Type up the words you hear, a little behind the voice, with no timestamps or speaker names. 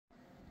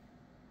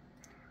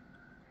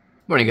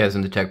Morning guys,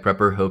 I'm the Tech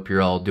Prepper. Hope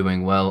you're all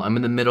doing well. I'm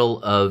in the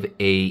middle of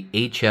a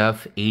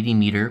HF 80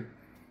 meter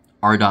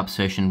ARDOP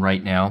session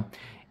right now,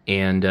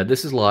 and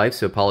this is live,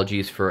 so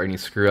apologies for any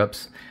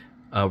screw-ups.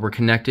 We're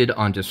connected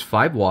on just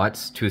 5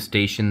 watts to a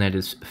station that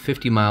is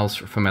 50 miles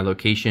from my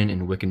location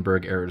in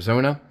Wickenburg,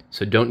 Arizona,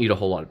 so don't need a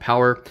whole lot of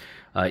power.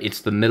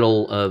 It's the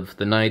middle of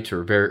the night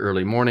or very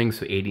early morning,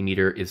 so 80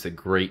 meter is a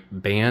great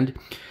band.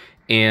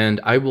 And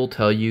I will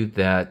tell you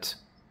that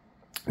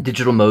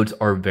digital modes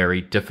are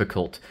very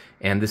difficult,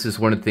 and this is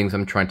one of the things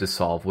I'm trying to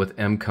solve with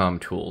EmComm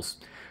Tools.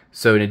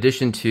 So in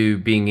addition to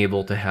being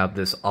able to have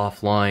this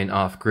offline,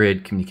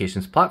 off-grid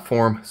communications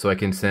platform, so I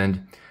can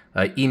send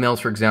emails,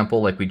 for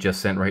example, like we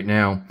just sent right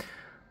now,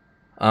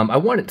 I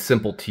want it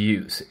simple to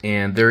use,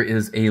 and there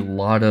is a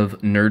lot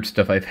of nerd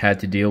stuff I've had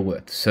to deal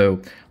with.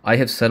 So I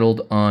have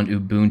settled on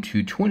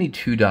Ubuntu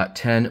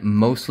 22.10,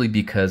 mostly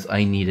because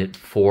I need it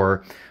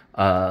for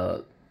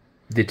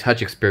the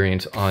touch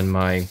experience on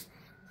my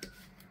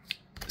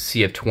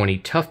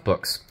CF20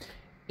 Toughbooks.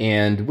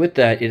 And with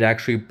that, it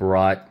actually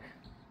brought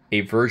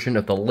a version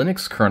of the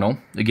Linux kernel.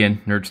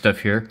 Again, nerd stuff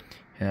here.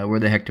 Where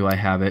the heck do I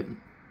have it?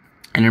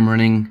 And I'm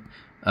running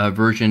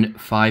version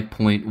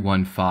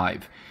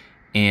 5.15.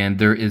 And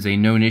there is a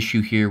known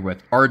issue here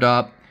with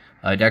ARDOP.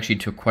 It actually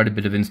took quite a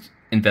bit of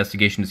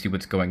investigation to see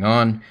what's going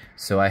on.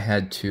 So I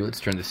had to, let's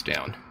turn this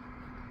down.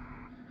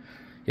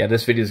 Yeah,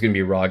 this video is going to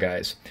be raw,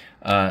 guys.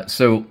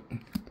 So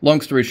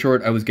long story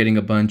short, I was getting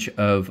a bunch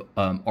of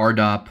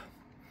ARDOP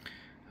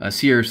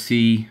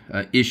CRC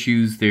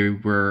issues.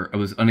 I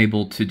was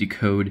unable to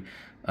decode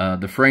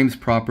the frames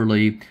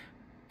properly,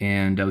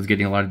 and I was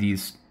getting a lot of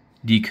these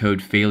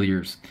decode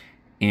failures,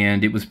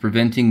 and it was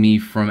preventing me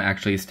from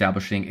actually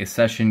establishing a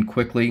session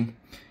quickly.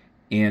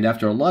 And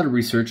after a lot of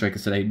research, like I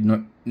said, I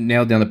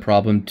nailed down the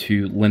problem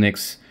to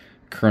Linux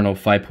kernel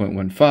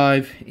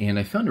 5.15, and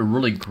I found a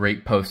really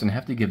great post, and I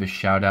have to give a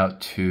shout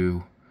out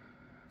to,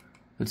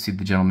 let's see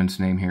the gentleman's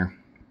name here,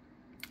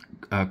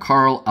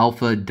 Carl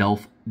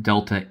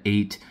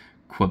AD8Q,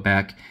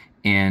 Quebec,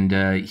 and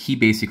he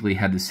basically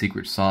had the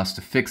secret sauce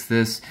to fix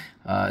this.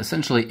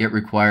 Essentially, it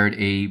required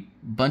a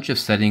bunch of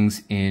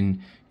settings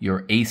in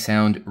your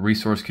A-Sound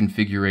resource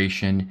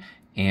configuration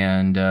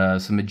and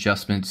some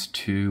adjustments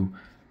to,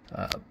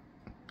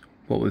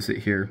 what was it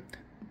here?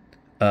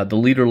 The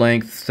leader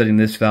length, setting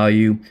this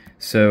value.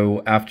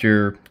 So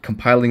after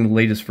compiling the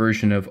latest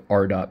version of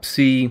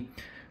ARDOP-C,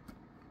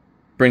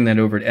 bring that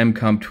over to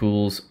EmComm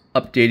Tools,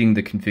 updating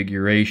the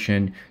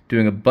configuration,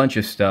 doing a bunch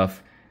of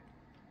stuff,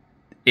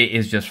 it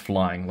is just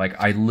flying. Like,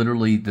 I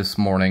literally this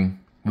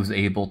morning was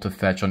able to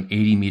fetch on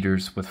 80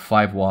 meters with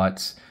 5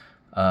 watts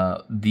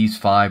these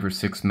 5 or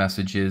 6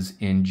 messages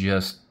in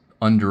just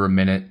under a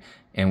minute,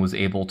 and was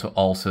able to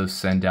also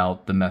send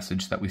out the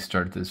message that we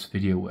started this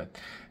video with.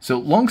 So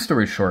long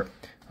story short,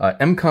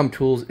 EmComm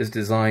Tools is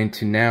designed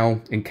to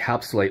now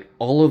encapsulate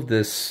all of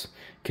this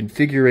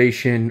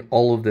configuration,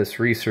 all of this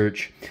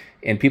research,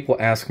 and people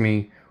ask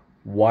me,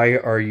 why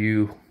are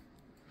you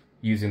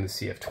using the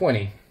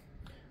CF20?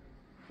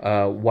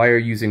 Why are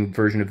you using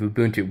version of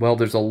Ubuntu? Well,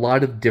 there's a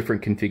lot of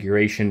different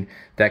configuration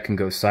that can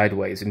go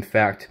sideways. In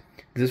fact,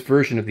 this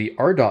version of the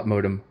ARDOP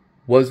modem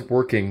was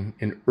working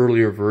in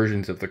earlier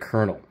versions of the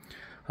kernel.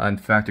 In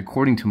fact,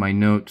 according to my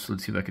notes,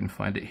 let's see if I can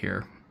find it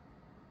here.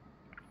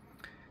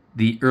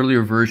 The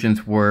earlier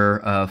versions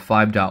were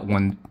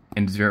 5.1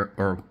 and 0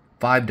 or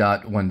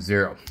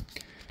 5.10.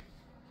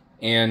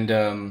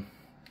 And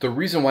the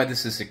reason why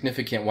this is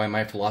significant, why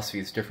my philosophy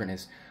is different,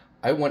 is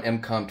I want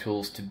EmComm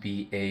Tools to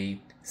be a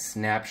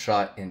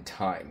snapshot in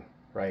time,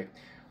 right?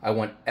 I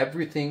want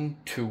everything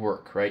to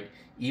work, right?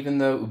 Even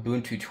though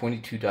Ubuntu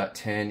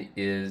 22.10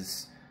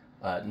 is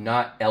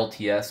not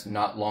LTS,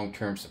 not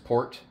long-term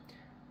support,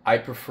 I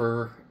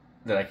prefer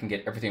that I can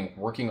get everything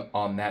working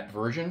on that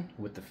version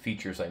with the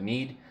features I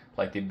need,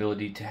 like the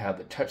ability to have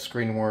the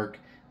touchscreen work,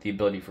 the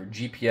ability for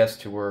GPS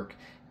to work,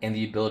 and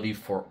the ability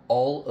for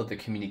all of the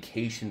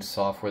communication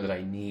software that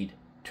I need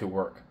to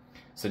work.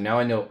 So now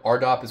I know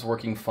ARDOP is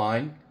working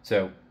fine,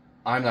 so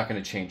I'm not going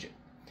to change it.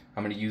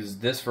 I'm going to use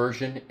this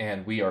version,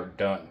 and we are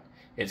done.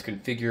 It's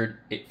configured,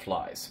 it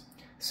flies.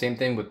 Same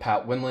thing with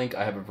Winlink.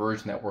 I have a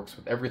version that works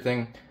with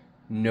everything.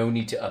 No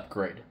need to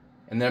upgrade.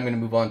 And then I'm going to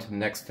move on to the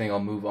next thing. I'll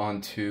move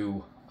on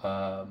to,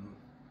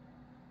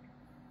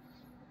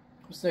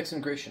 what's the next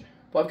integration?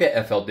 Well, I've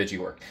got FL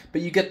DigiWork,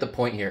 but you get the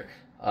point here.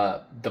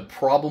 The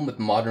problem with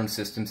modern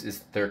systems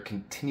is they're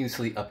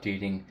continuously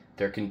updating.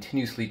 They're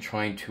continuously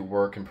trying to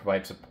work and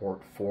provide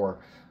support for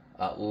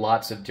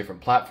lots of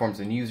different platforms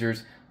and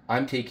users.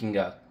 I'm taking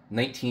a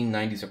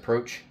 1990s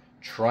approach,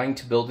 trying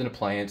to build an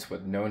appliance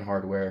with known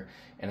hardware,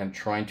 and I'm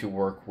trying to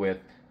work with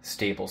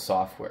stable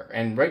software.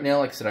 And right now,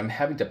 like I said, I'm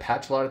having to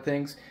patch a lot of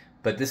things,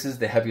 but this is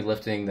the heavy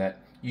lifting that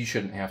you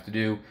shouldn't have to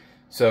do.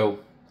 So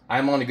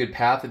I'm on a good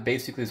path. It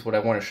basically is what I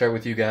want to share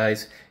with you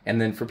guys. And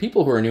then for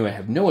people who are new and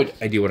have no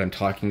idea what I'm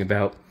talking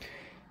about,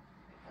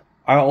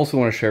 I also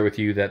want to share with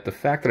you that the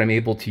fact that I'm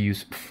able to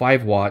use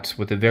 5 watts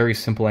with a very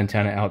simple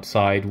antenna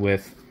outside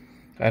with,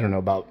 I don't know,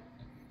 about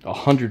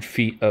 100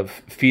 feet of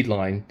feed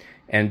line,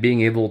 and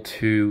being able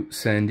to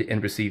send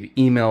and receive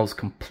emails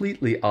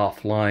completely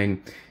offline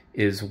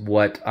is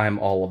what I'm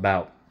all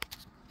about.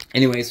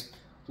 Anyways,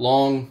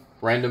 long,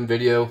 random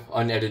video,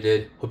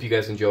 unedited. Hope you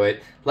guys enjoy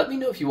it. Let me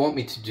know if you want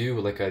me to do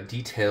like a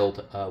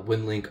detailed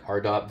Winlink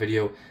ARDOP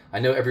video. I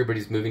know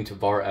everybody's moving to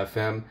VAR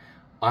FM.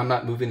 I'm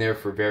not moving there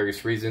for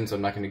various reasons.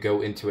 I'm not going to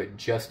go into it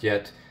just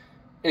yet.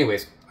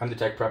 Anyways, I'm the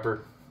Tech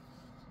Prepper.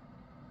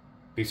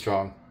 Be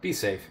strong, be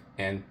safe,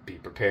 and be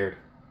prepared.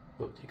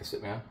 Oh, take a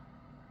sip, man.